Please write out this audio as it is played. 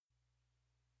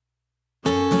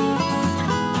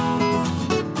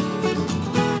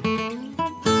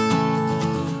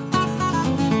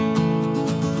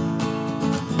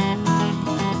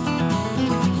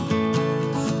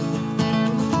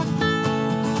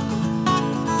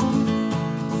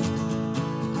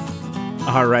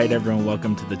All right, everyone,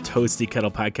 welcome to the Toasty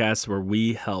Kettle Podcast, where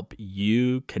we help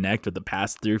you connect with the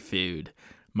past through food.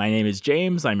 My name is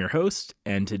James, I'm your host,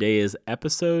 and today is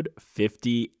episode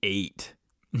 58.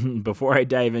 Before I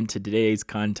dive into today's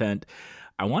content,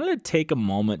 I wanted to take a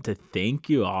moment to thank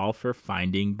you all for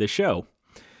finding the show.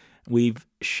 We've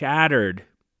shattered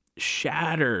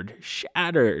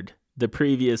the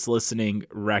previous listening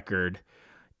record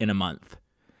in a month.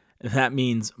 That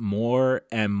means more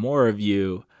and more of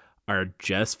you are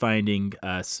just finding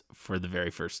us for the very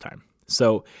first time.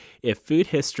 So if food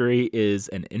history is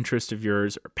an interest of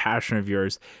yours or passion of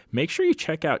yours, make sure you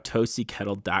check out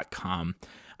toastykettle.com.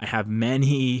 I have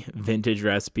many vintage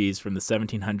recipes from the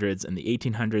 1700s and the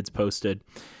 1800s posted.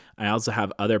 I also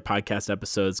have other podcast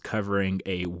episodes covering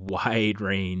a wide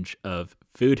range of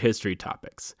food history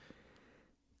topics.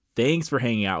 Thanks for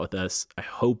hanging out with us. I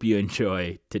hope you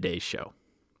enjoy today's show.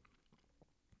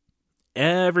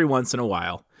 Every once in a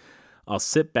while, I'll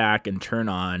sit back and turn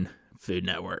on Food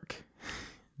Network.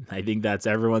 I think that's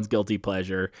everyone's guilty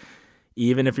pleasure,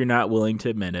 even if you're not willing to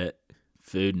admit it.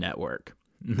 Food Network.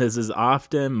 This is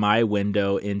often my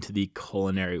window into the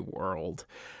culinary world.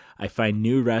 I find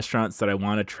new restaurants that I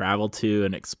want to travel to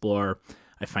and explore.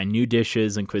 I find new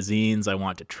dishes and cuisines I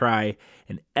want to try,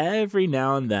 and every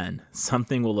now and then,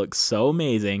 something will look so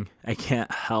amazing, I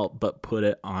can't help but put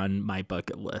it on my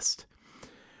bucket list.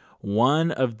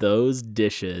 One of those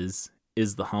dishes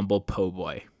is the humble po'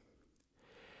 boy.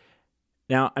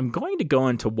 Now, I'm going to go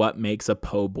into what makes a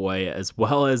po' boy as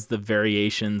well as the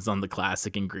variations on the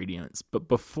classic ingredients. But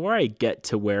before I get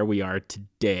to where we are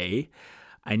today,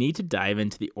 I need to dive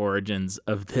into the origins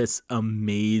of this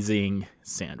amazing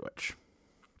sandwich.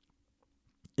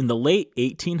 In the late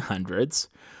 1800s,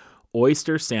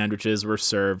 oyster sandwiches were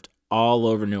served all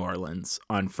over New Orleans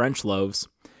on French loaves,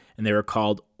 and they were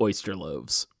called oyster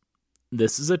loaves.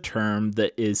 This is a term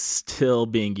that is still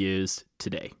being used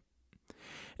today.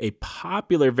 A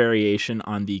popular variation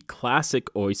on the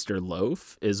classic oyster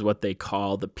loaf is what they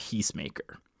call the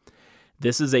peacemaker.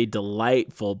 This is a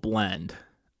delightful blend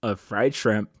of fried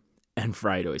shrimp and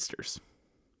fried oysters.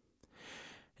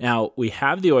 Now, we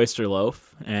have the oyster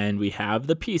loaf and we have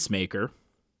the peacemaker.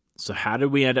 So how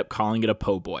did we end up calling it a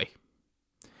po' boy?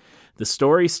 The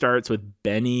story starts with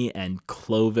Benny and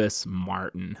Clovis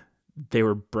Martin. They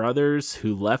were brothers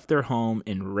who left their home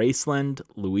in Raceland,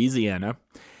 Louisiana,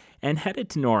 and headed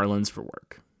to New Orleans for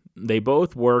work. They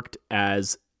both worked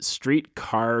as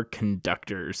streetcar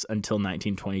conductors until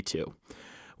 1922,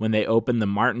 when they opened the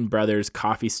Martin Brothers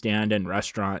coffee stand and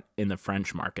restaurant in the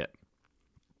French Market.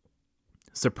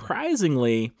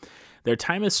 Surprisingly, their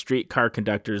time as streetcar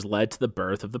conductors led to the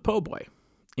birth of the po' boy.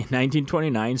 In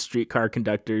 1929, streetcar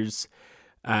conductors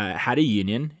had a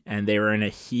union, and they were in a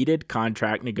heated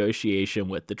contract negotiation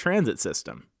with the transit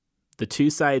system. The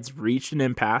two sides reached an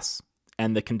impasse,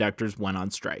 and the conductors went on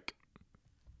strike.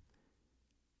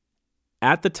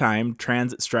 At the time,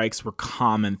 transit strikes were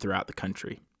common throughout the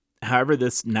country. However,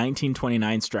 this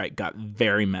 1929 strike got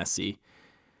very messy.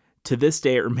 To this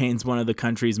day, it remains one of the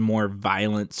country's more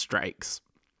violent strikes.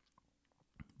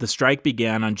 The strike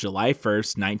began on July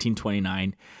 1st,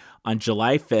 1929. On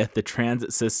July 5th, the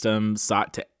transit system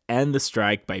sought to end the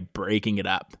strike by breaking it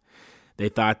up. They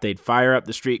thought they'd fire up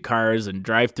the streetcars and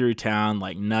drive through town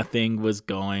like nothing was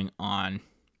going on.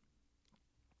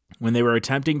 When they were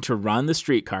attempting to run the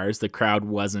streetcars, the crowd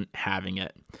wasn't having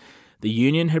it. The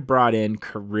union had brought in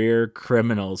career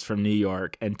criminals from New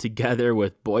York, and together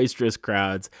with boisterous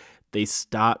crowds, they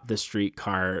stopped the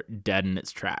streetcar dead in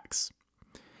its tracks.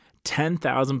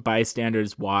 10,000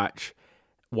 bystanders watched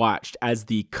as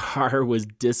the car was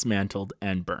dismantled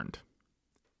and burned.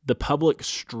 The public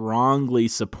strongly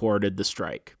supported the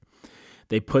strike.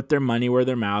 They put their money where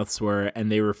their mouths were, and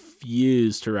they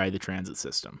refused to ride the transit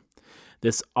system.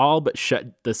 This all but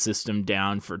shut the system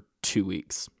down for 2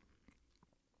 weeks.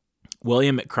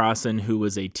 William McCrossan, who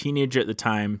was a teenager at the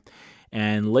time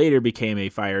and later became a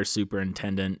fire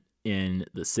superintendent in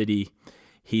the city,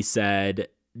 he said,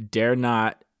 "Dare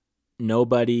not,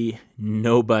 nobody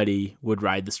would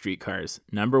ride the streetcars.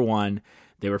 Number one,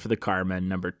 they were for the carmen.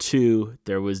 Number two,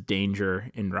 there was danger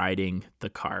in riding the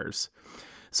cars.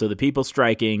 So the people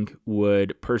striking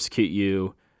would persecute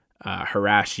you,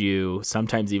 harass you,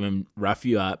 sometimes even rough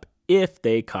you up if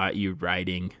they caught you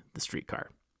riding the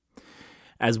streetcar."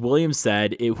 As William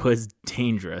said, it was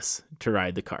dangerous to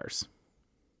ride the cars.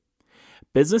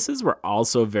 Businesses were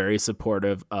also very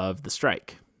supportive of the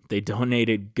strike. They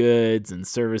donated goods and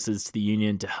services to the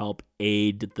union to help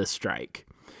aid the strike.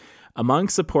 Among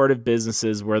supportive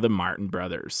businesses were the Martin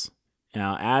Brothers.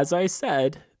 Now, as I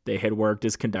said, They had worked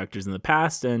as conductors in the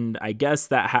past, and I guess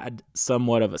that had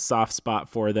somewhat of a soft spot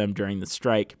for them during the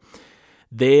strike.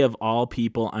 They, of all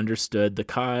people, understood the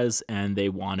cause, and they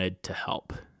wanted to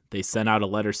help. They sent out a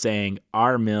letter saying,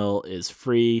 "Our mill is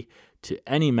free to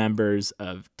any members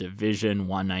of Division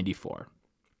 194.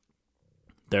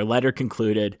 Their letter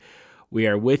concluded, "We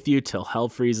are with you till hell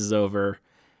freezes over,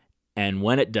 and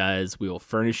when it does, we will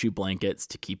furnish you blankets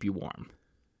to keep you warm."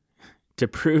 To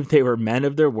prove they were men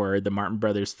of their word, the Martin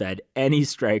brothers fed any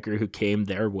striker who came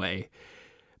their way.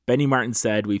 Benny Martin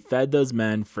said, "We fed those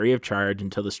men free of charge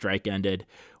until the strike ended.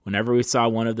 Whenever we saw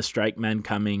one of the strike men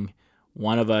coming,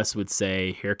 one of us would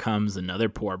say, 'Here comes another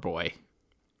poor boy.'"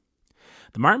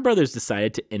 The Martin brothers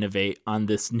decided to innovate on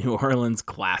this New Orleans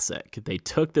classic. They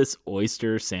took this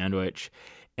oyster sandwich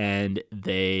and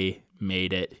they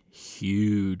made it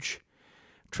huge.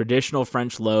 Traditional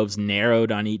French loaves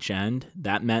narrowed on each end.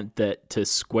 That meant that to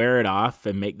square it off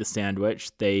and make the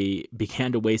sandwich, they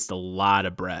began to waste a lot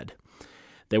of bread.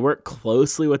 They worked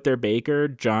closely with their baker,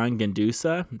 John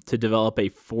Gandusa, to develop a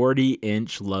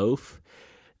 40-inch loaf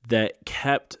that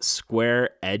kept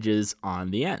square edges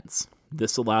on the ends.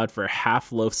 This allowed for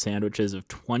half-loaf sandwiches of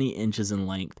 20 inches in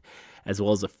length, as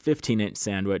well as a 15-inch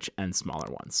sandwich and smaller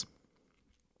ones.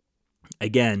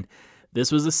 Again,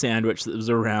 this was a sandwich that was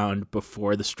around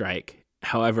before the strike.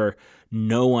 However,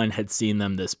 no one had seen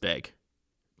them this big.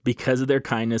 Because of their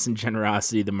kindness and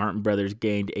generosity, the Martin brothers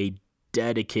gained a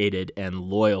dedicated and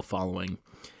loyal following.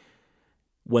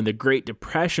 When the Great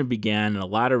Depression began and a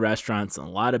lot of restaurants and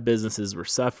a lot of businesses were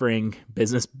suffering,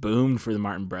 business boomed for the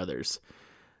Martin brothers.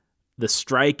 The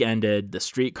strike ended, the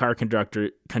streetcar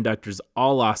conductors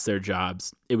all lost their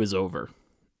jobs. It was over.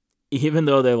 Even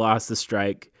though they lost the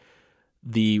strike,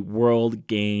 the world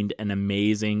gained an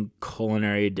amazing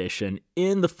culinary addition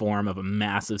in the form of a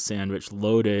massive sandwich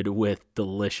loaded with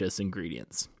delicious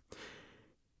ingredients.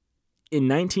 In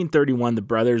 1931, the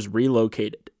brothers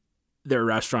relocated their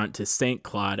restaurant to St.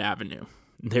 Claude Avenue.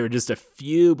 They were just a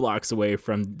few blocks away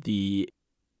from the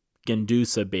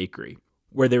Gandusa Bakery,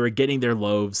 where they were getting their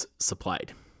loaves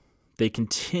supplied. They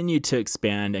continued to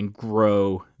expand and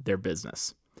grow their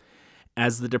business.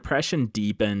 As the Depression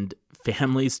deepened,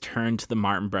 families turned to the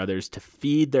Martin brothers to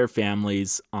feed their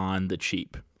families on the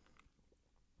cheap.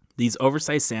 These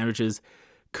oversized sandwiches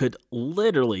could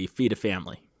literally feed a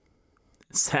family.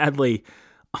 Sadly,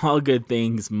 all good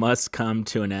things must come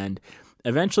to an end.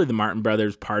 Eventually, the Martin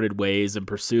brothers parted ways and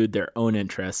pursued their own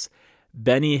interests.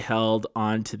 Benny held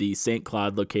on to the St.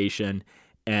 Claude location,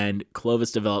 and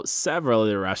Clovis developed several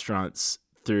other restaurants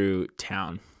through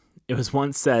town. It was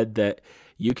once said that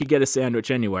you could get a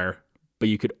sandwich anywhere, but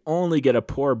you could only get a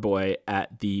poor boy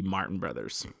at the Martin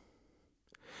brothers.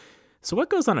 So what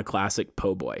goes on a classic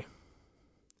po' boy?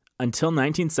 Until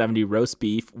 1970, roast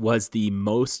beef was the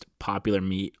most popular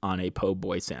meat on a po'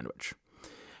 boy sandwich.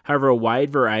 However, a wide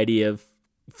variety of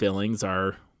fillings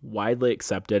are widely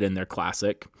accepted and they're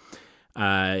classic.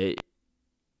 The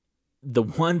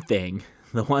one thing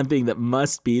that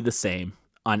must be the same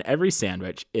on every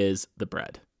sandwich is the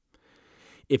bread.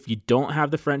 If you don't have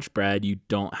the French bread, you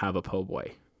don't have a po'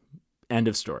 boy. End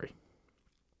of story.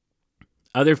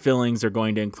 Other fillings are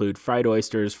going to include fried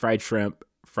oysters, fried shrimp,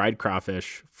 fried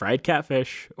crawfish, fried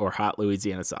catfish, or hot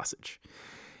Louisiana sausage.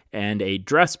 And a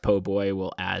dressed po' boy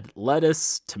will add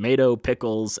lettuce, tomato,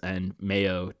 pickles, and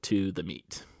mayo to the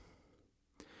meat.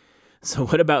 So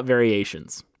what about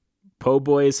variations? Po'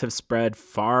 boys have spread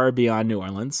far beyond New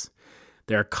Orleans.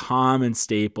 They're a common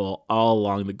staple all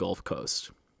along the Gulf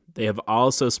Coast. They have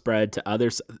also spread to other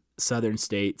southern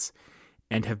states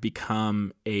and have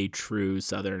become a true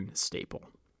southern staple.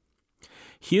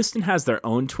 Houston has their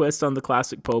own twist on the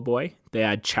classic po' boy. They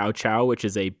add chow chow, which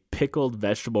is a pickled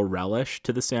vegetable relish,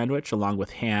 to the sandwich, along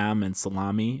with ham and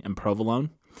salami and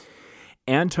provolone.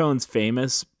 Antone's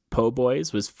famous po'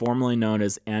 boys was formerly known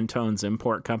as Antone's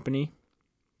Import Company.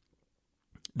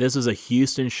 This was a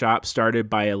Houston shop started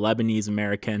by a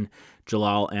Lebanese-American,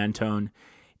 Jalal Antone,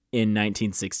 in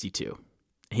 1962.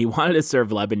 He wanted to serve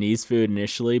Lebanese food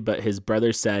initially, but his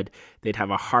brother said they'd have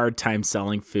a hard time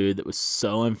selling food that was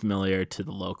so unfamiliar to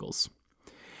the locals.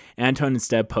 Antone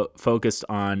instead focused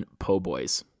on po'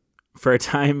 boys. For a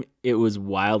time, it was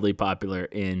wildly popular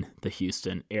in the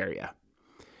Houston area.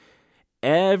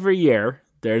 Every year,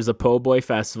 there's a po' boy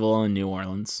festival in New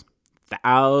Orleans.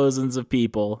 Thousands of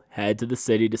people head to the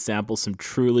city to sample some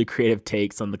truly creative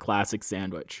takes on the classic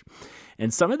sandwich.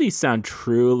 And some of these sound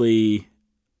truly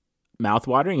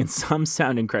mouthwatering and some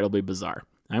sound incredibly bizarre.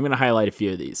 I'm going to highlight a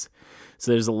few of these.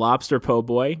 So there's a lobster po'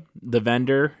 boy. The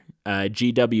vendor,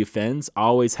 GW Fins,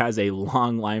 always has a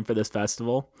long line for this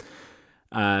festival.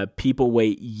 People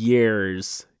wait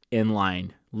years in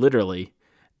line literally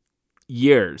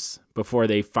years before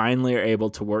they finally are able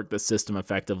to work the system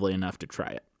effectively enough to try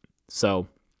it. So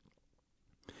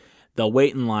they'll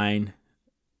wait in line,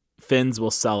 fins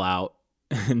will sell out,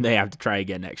 and they have to try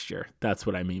again next year. That's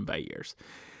what I mean by years.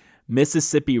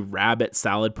 Mississippi rabbit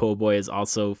salad po' boy is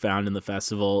also found in the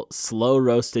festival. Slow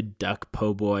roasted duck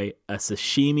po' boy, a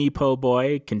sashimi po'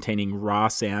 boy containing raw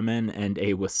salmon and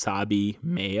a wasabi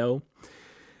mayo.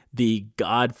 The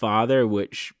Godfather,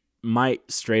 which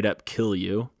might straight up kill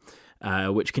you,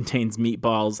 which contains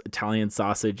meatballs, Italian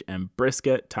sausage, and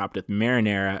brisket topped with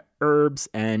marinara, herbs,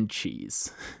 and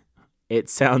cheese. It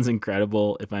sounds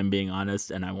incredible, if I'm being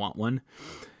honest, and I want one.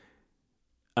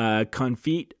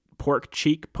 Confit pork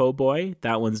cheek po' boy.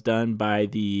 That one's done by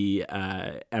the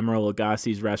Emeril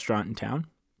Lagasse's restaurant in town.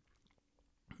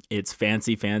 It's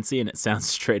fancy, and it sounds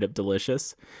straight up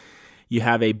delicious. You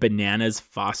have a Bananas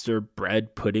Foster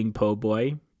bread pudding po'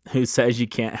 boy, who says you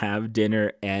can't have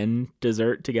dinner and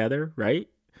dessert together, right?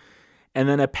 And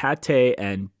then a pate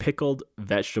and pickled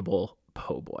vegetable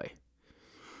po' boy.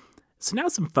 So now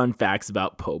some fun facts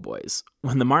about po' boys.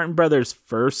 When the Martin Brothers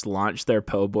first launched their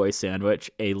po' boy sandwich,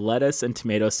 a lettuce and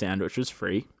tomato sandwich was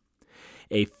free.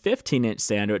 A 15-inch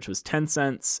sandwich was 10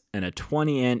 cents, and a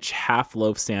 20-inch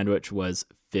half-loaf sandwich was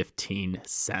 15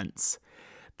 cents.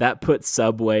 That puts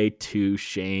Subway to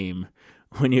shame.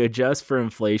 When you adjust for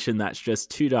inflation, that's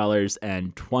just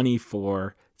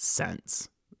 $2.24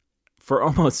 for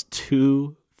almost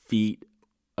 2 feet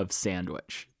of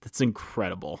sandwich. That's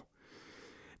incredible.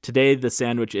 Today, the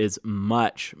sandwich is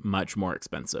much, much more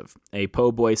expensive. A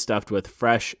po' boy stuffed with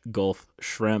fresh Gulf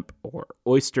shrimp or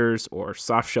oysters or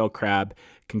soft-shell crab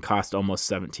can cost almost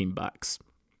 $17.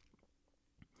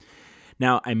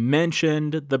 Now, I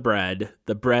mentioned the bread.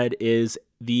 The bread is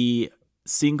the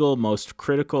single most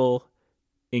critical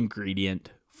ingredient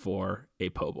for a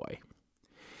po' boy.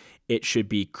 It should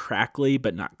be crackly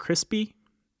but not crispy.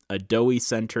 A doughy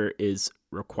center is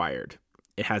required.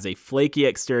 It has a flaky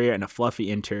exterior and a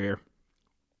fluffy interior.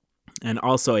 And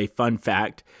also a fun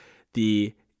fact,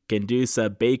 the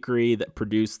Gendusa bakery that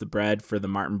produced the bread for the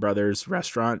Martin Brothers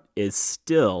restaurant is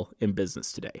still in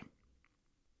business today.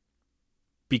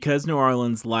 Because New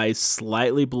Orleans lies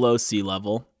slightly below sea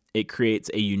level, it creates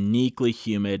a uniquely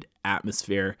humid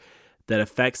atmosphere that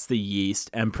affects the yeast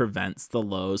and prevents the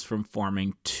loaves from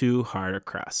forming too hard a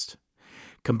crust.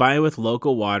 Combined with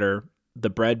local water, the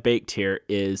bread baked here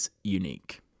is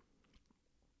unique.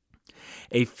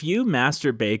 A few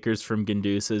master bakers from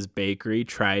Gendusa's bakery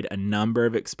tried a number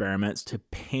of experiments to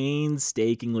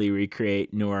painstakingly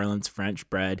recreate New Orleans French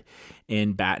bread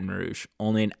in Baton Rouge,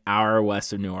 only an hour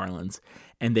west of New Orleans,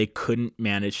 and they couldn't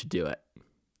manage to do it.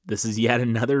 This is yet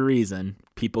another reason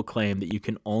people claim that you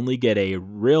can only get a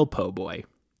real po' boy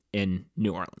in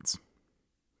New Orleans.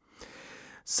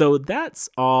 So that's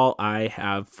all I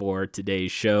have for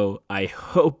today's show. I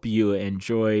hope you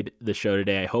enjoyed the show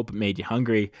today. I hope it made you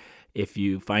hungry. If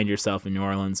you find yourself in New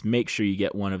Orleans, make sure you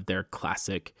get one of their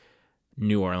classic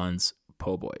New Orleans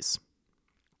po' boys.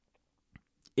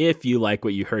 If you like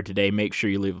what you heard today, make sure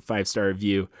you leave a 5-star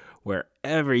review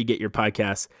wherever you get your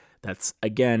podcasts. That's,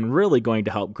 again, really going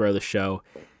to help grow the show.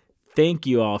 Thank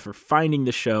you all for finding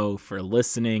the show, for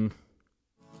listening.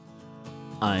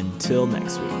 Until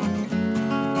next week.